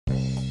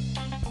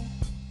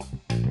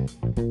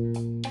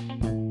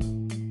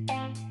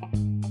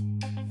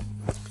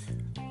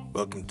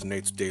Welcome to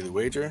Nate's Daily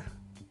Wager.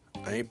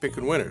 I ain't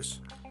picking winners,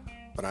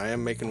 but I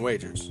am making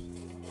wagers.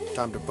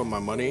 Time to put my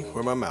money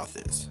where my mouth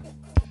is.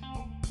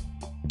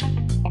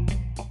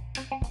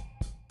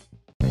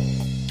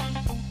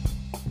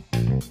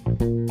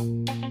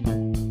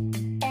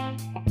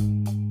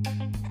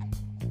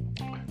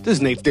 This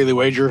is Nate's Daily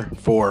Wager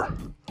for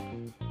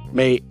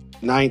May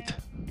 9th,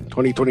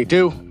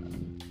 2022.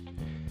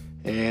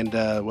 And,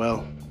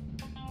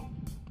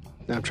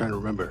 now I'm trying to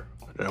remember.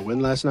 Did I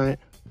win last night?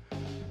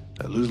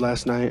 Did I lose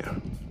last night?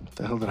 What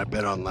the hell did I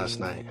bet on last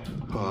night?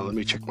 Hold on, let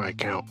me check my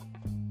account.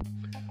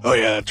 Oh,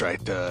 yeah, that's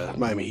right.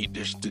 Miami Heat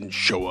just didn't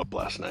show up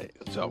last night.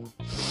 So,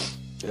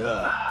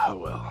 oh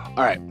well.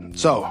 All right,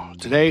 so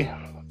today,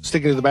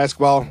 sticking to the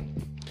basketball,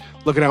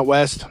 looking out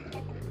west,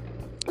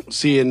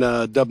 seeing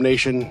Dub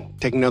Nation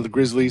taking down the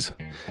Grizzlies,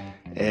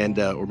 and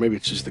or maybe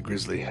it's just the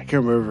Grizzly. I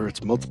can't remember if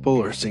it's multiple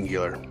or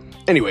singular.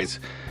 Anyways,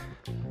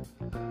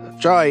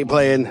 Ja ain't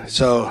playing,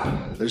 so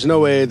there's no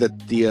way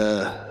that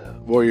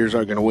the Warriors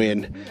are going to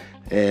win,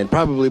 and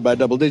probably by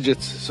double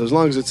digits. So as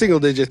long as it's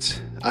single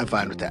digits, I'm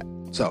fine with that.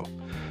 So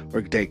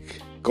we're going to take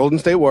Golden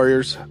State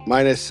Warriors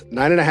minus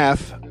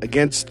 9.5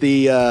 against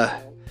the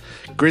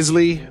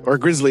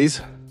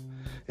Grizzlies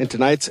in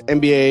tonight's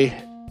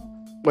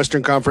NBA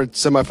Western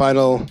Conference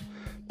semifinal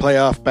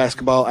playoff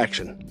basketball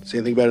action. See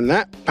anything better than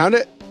that? Pound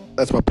it.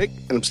 That's my pick,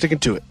 and I'm sticking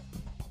to it.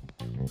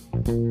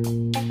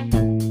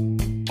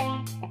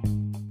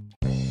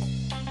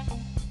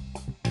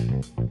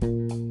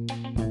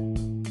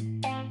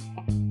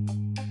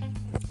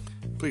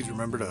 Please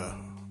remember to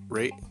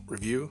rate,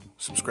 review,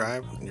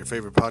 subscribe in your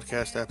favorite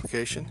podcast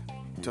application.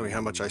 Tell me how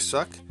much I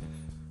suck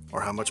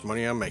or how much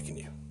money I'm making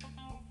you.